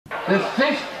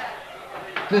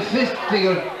The fifth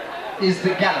figure is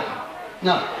the gallop.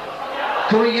 Now,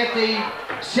 can we get the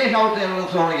set out there on the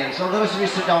floor again? So the rest of you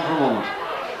sit down for a moment.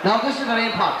 Now this is very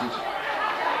important.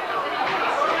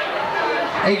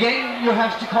 Again, you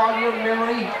have to call your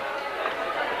memory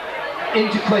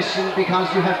into question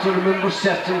because you have to remember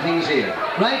certain things here.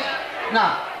 Right?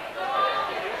 Now,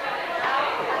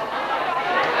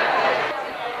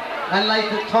 and like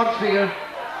the third figure,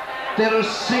 there are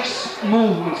 6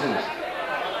 movements in it.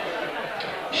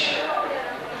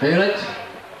 Feel it?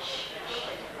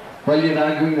 While you're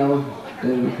arguing now,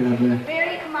 then we can have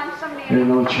a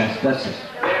no chat. That's it.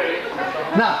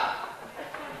 Now,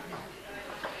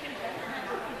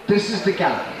 this is the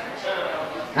gallop.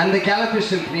 And the gallop is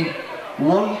simply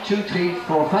 1, 2, 3,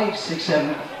 4, 5, 6,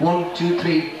 7, 1, 2,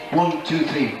 3, 1, 2,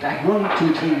 3. Back 1,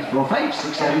 2, 3, 4, 5,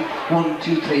 6, 7, 1,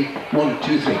 2, 3, 1,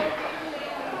 2, 3.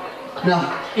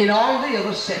 Now, in all the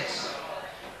other sets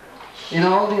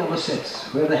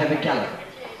where they have a gallop,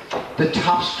 the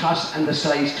tops cross and the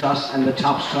sides cross and the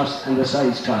tops cross and the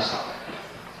sides cross.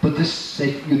 But this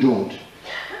set you don't.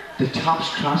 The tops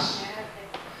cross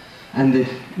and the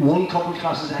one couple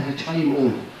crosses at a time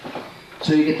only.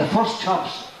 So you get the first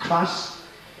tops cross,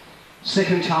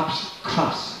 second tops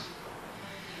cross,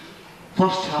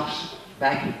 first tops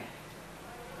back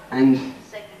and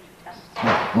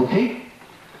okay?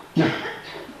 Now,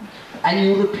 and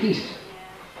you repeat it.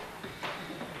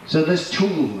 So there's 2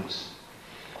 movements.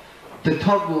 The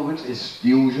third movement is the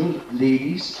usual,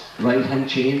 ladies, right hand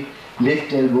chain,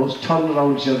 left elbows, turn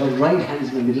around each other, right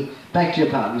hands in the middle, back to your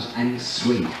partners and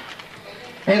swing.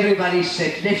 Everybody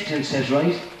set left hand set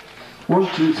right. 1,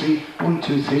 2, 3, 1,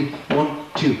 2, 3, 1,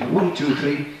 2, 1, 2,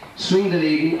 3. Swing the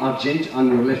lady or gent on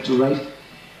your left to right.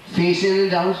 Face in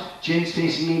and out, gents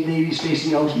facing in, ladies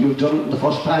facing out. You've done it in the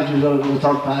first part, you've done it in the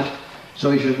third part,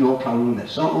 so you should have no problem with that.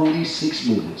 So only 6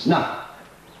 movements. Now,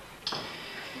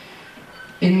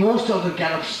 in most other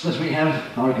gallops that we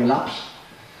have, or galops,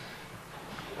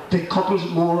 the couples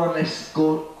more or less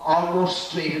go almost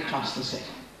straight across the set,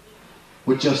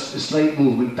 with just a slight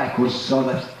movement backwards, so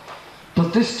that.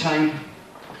 But this time,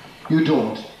 you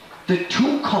don't. The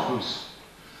 2 couples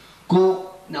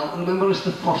go, now remember it's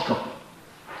the first couple,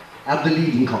 and the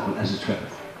leading couple as it were.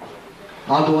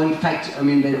 Although in fact, I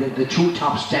mean, the 2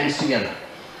 tops dance together.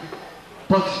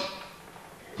 But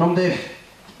from the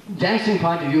dancing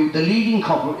point of view, the leading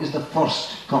couple is the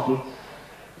first couple.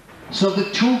 So the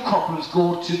 2 couples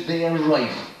go to their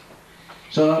right.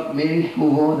 So Mary,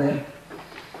 move over there.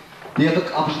 The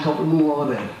other opposite couple move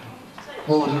over there.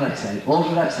 Over to that side, over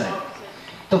to that side.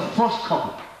 The first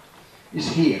couple is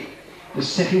here. The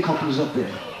second couple is up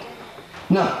there.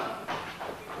 Now,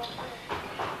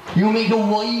 you make a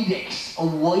wide X, a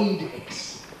wide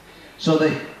X. So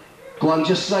they go on,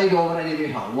 just slide over any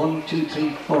bit hard. 1, 2, 3,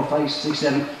 4, 5, 6,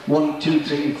 7. 1, 2,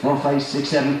 3, 4, 5, 6,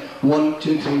 7. 1,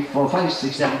 2, 3, 4, 5,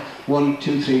 6, 7. 1,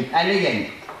 2, 3, and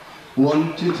again.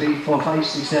 1, 2, 3, 4, 5,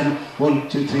 6, 7. 1,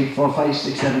 2, 3, 4, 5,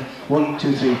 6, 7. 1,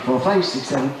 2, 3, 4, 5, 6,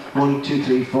 7. 1, 2,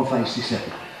 3, 4, 5, 6,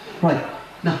 7. Right,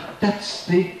 now that's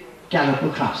the gallop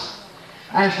across.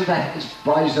 After that, it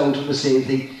boils down to the same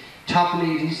thing. Top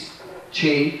ladies,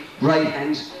 chain, right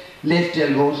hands, left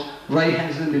elbows, right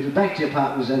hands in the middle, back to your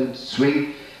partners and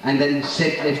swing, and then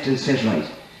set left and set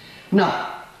right.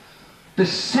 Now, the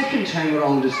second time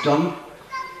around it's done,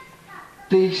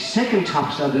 the second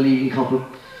tops are the leading couple,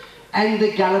 and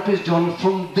the gallop is done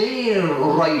from their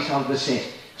right of the set.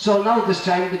 So now this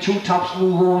time the 2 tops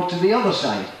move over to the other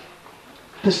side.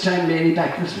 This time mainly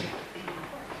back this way.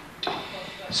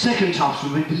 Second tops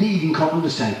will be the leading couple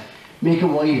this time. Make a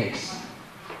wide X.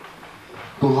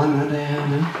 Go on now, there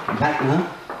now, back now.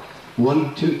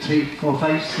 1, 2, 3, 4,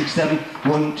 5, 6, 7.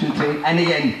 1, 2, 3, and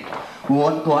again. Go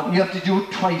on, go on. You have to do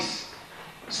it twice.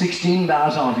 16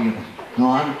 bars altogether. Go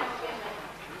on.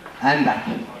 And back.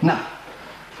 Now,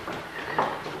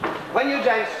 when you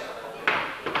dance,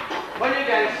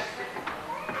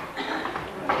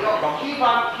 no, keep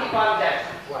on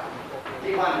dancing.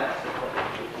 Keep on dancing.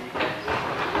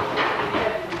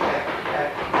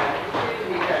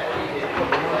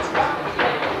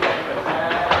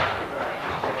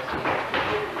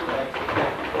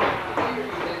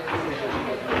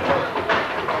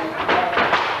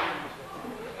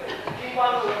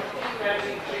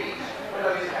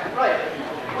 Right,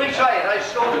 we'll try it. I'll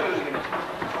slow the music.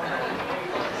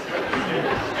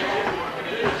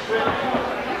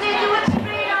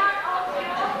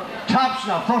 Tops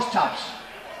now, first tops.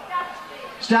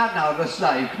 Start now, the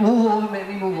slide. Move over,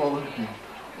 maybe move over.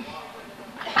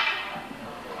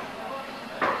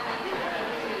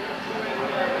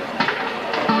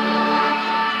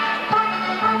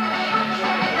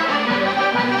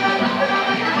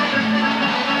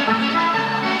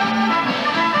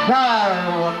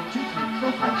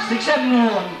 6, 7, 1,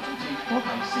 2, 3, 4,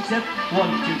 5, 6, 7, 1,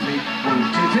 2, 3, 1,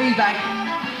 2, 3, back.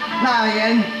 Now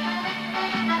again.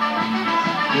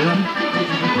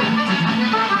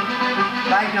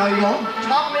 Back now you go.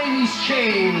 Top lady's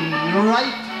chain,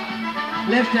 right,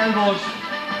 left elbows.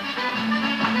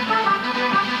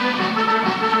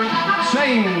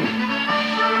 Swing.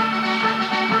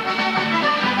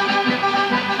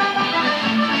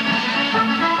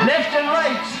 Left and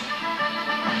right.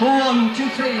 1, 2,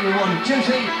 3, 1, 2,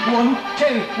 3, 1,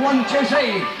 2, 1, 2,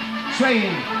 3.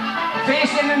 Swing.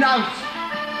 Face in and out.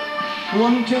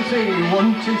 1, 2, 3,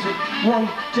 1, 2, 3, 1,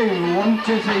 2, 1,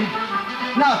 2, 3.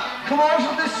 Now, come over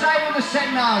to this side of the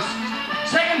set now.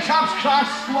 Second tops cross,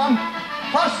 1.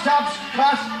 First tops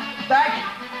cross, back.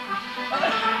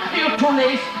 You're too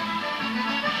late.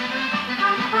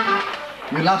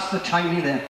 You lost the timing there.